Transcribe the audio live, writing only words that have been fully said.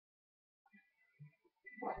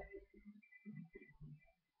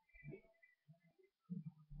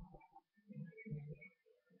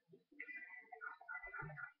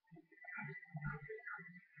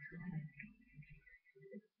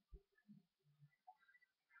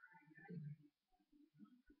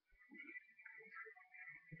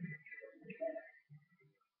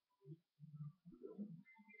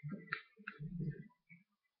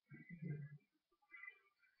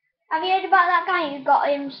Have you heard about that guy who got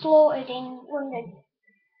him slaughtered in London?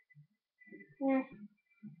 Yeah.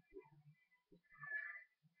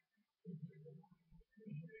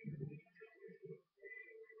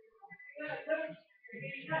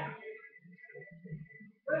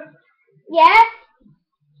 Yeah?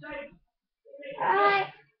 Alright.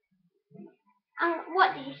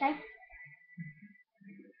 What did you say?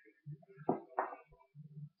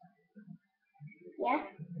 Yeah?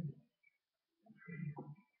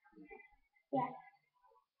 Yeah.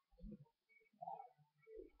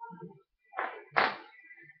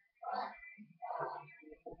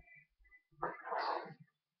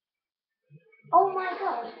 Oh my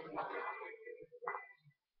god.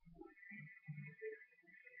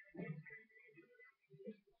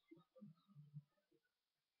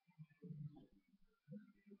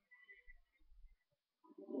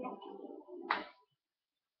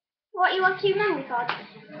 What, you want 2 memory cards?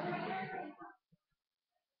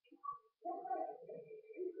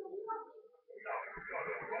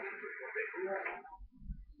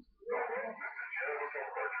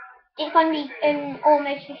 It's going to be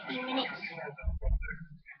almost 15 minutes.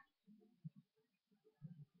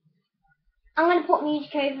 I'm going to put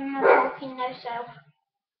music over my talking though, so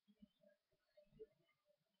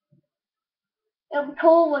it'll be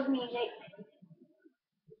cool with music.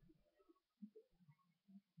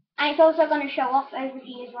 And it's also going to show off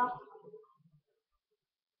overview as well.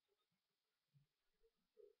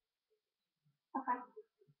 Okay.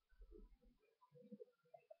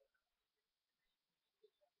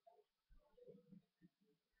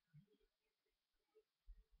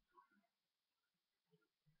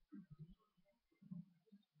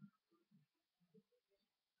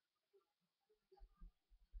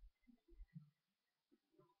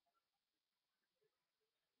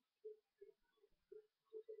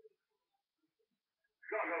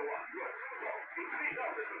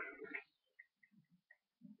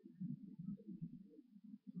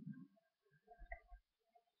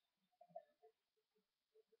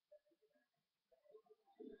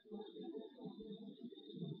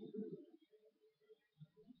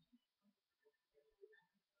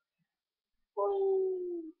 Whee!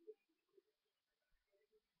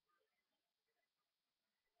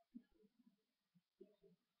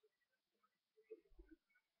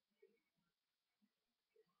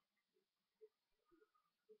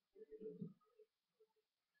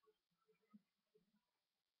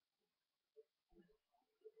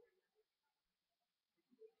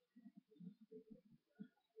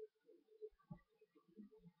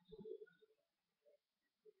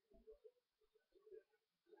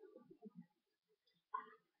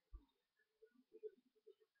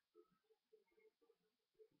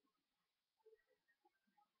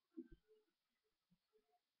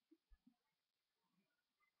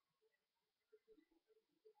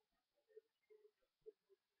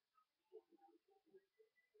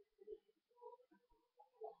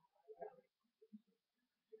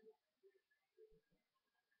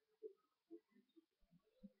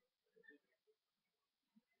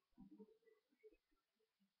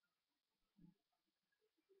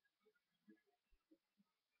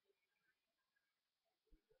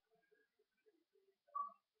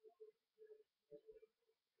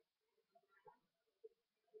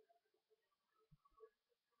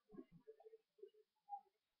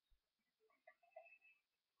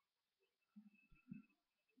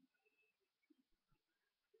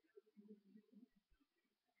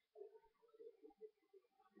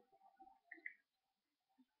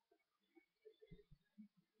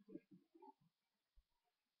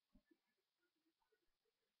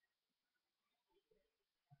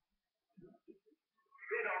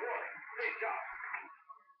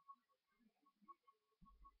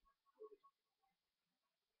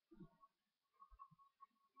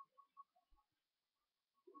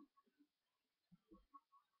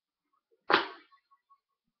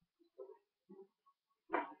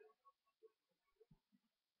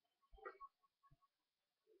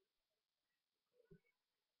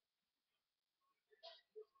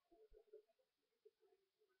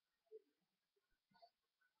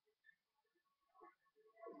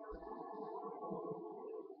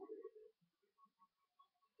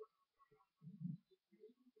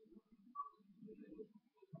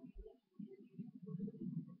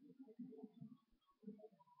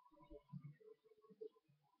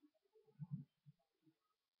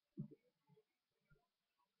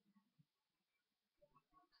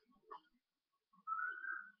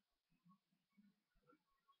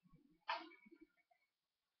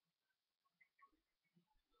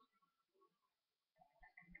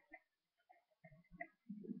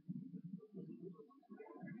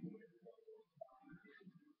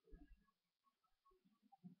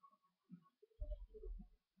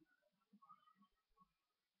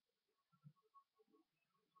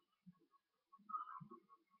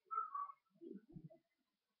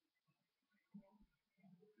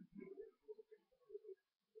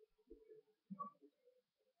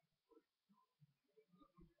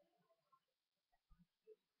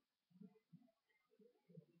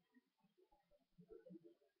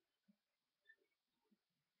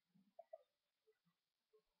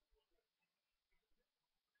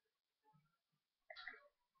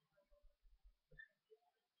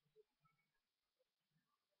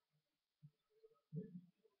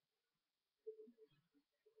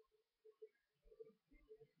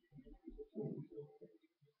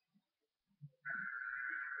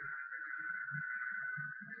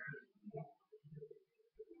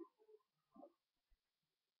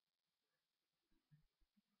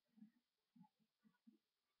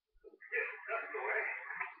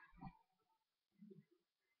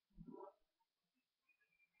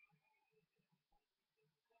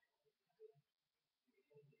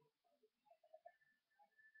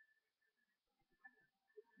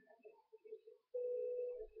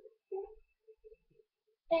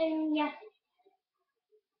 Yeah.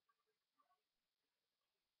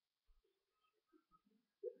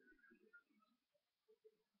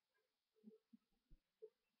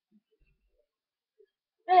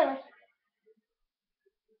 Really?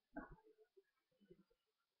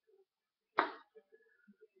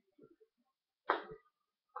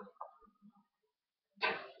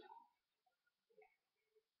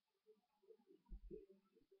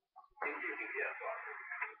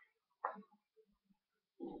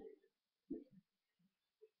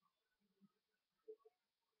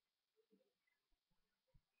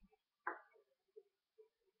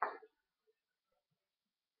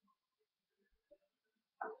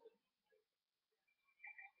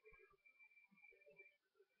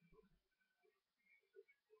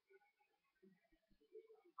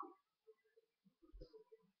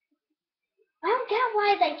 I don't get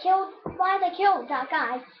why they killed that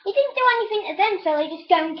guy. He didn't do anything to them, so they just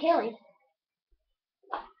go and kill him.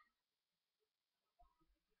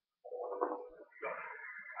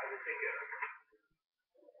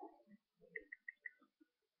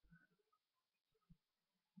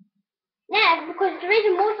 Yeah, because there is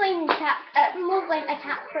a Muslim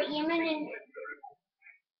attack for Yemen, and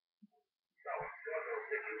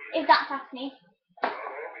if that's happening,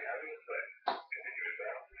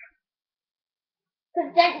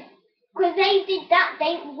 because they did that,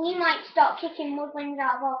 we might start kicking Muslims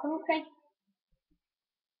out of our country.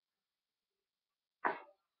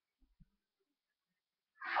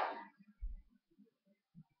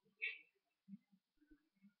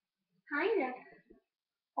 Kind of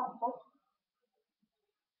possible.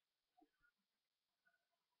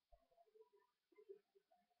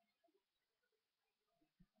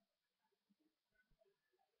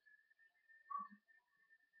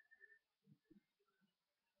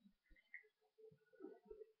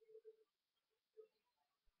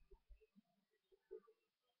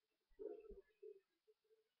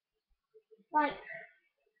 Like,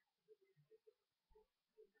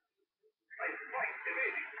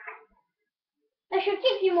 they should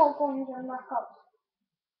give you more guns and Black Ops.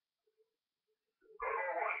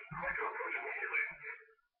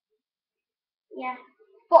 Yeah.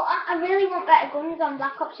 But I really want better guns on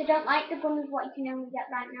Black Ops. I don't like the guns what you can only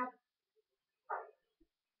get right now.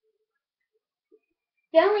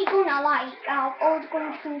 The only gun I like out of all the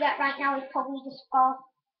guns you can get right now is probably the Scar.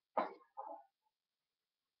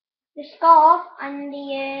 The Scar and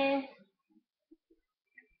the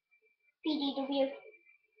PDW.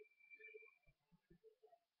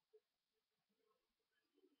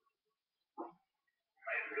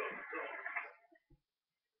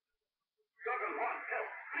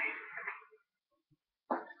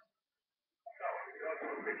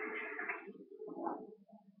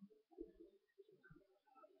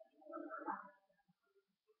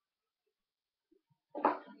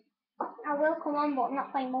 I will come on, but I'm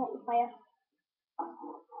not playing multiplayer.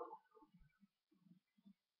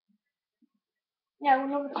 No,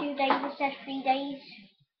 another 2 days instead of 3 days.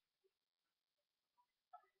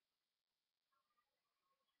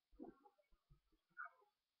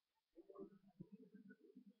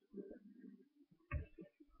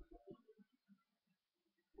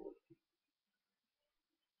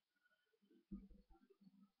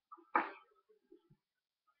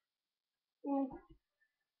 Mm.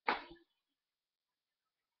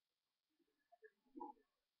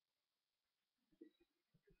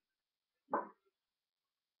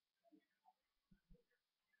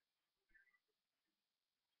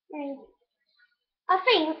 Mm. I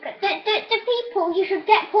think the people you should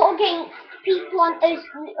get put against people on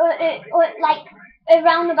like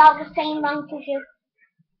around about the same rank as you.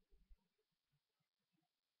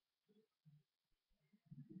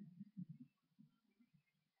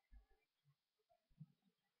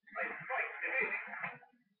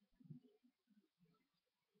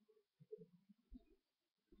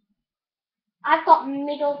 I've got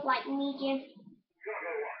middle, like medium.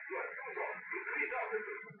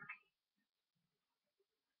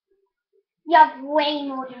 You have way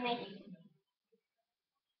more than me.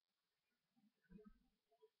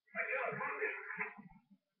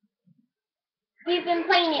 You've been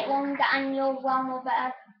playing it longer and you're well more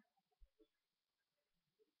better.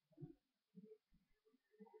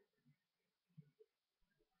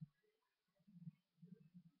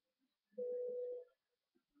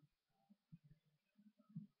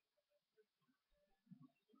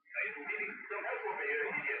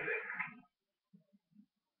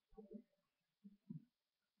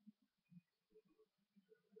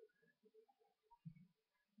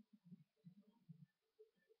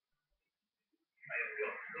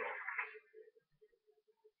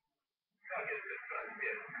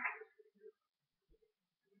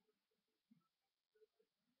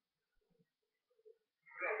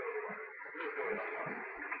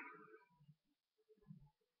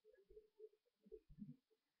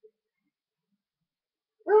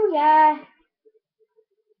 Oh yeah.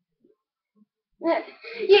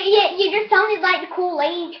 You just sounded like the cool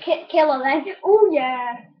age killer then. Oh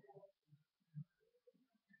yeah.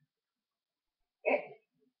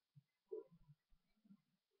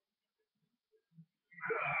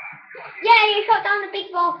 Yeah, you shot down the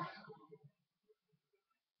big boss.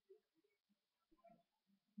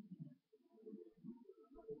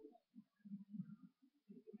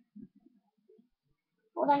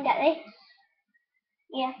 Hold on, get this.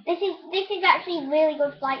 Yeah, this is actually really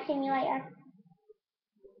good flight simulator.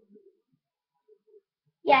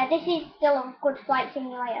 Yeah, this is still a good flight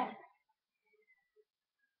simulator.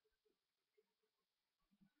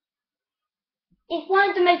 It's one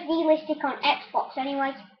of the most realistic on Xbox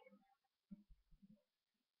anyway.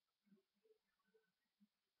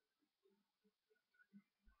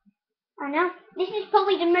 I know. This is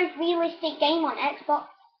probably the most realistic game on Xbox.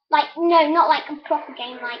 Like, no, not like a proper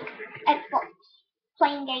game, like Xbox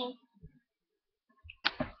playing game.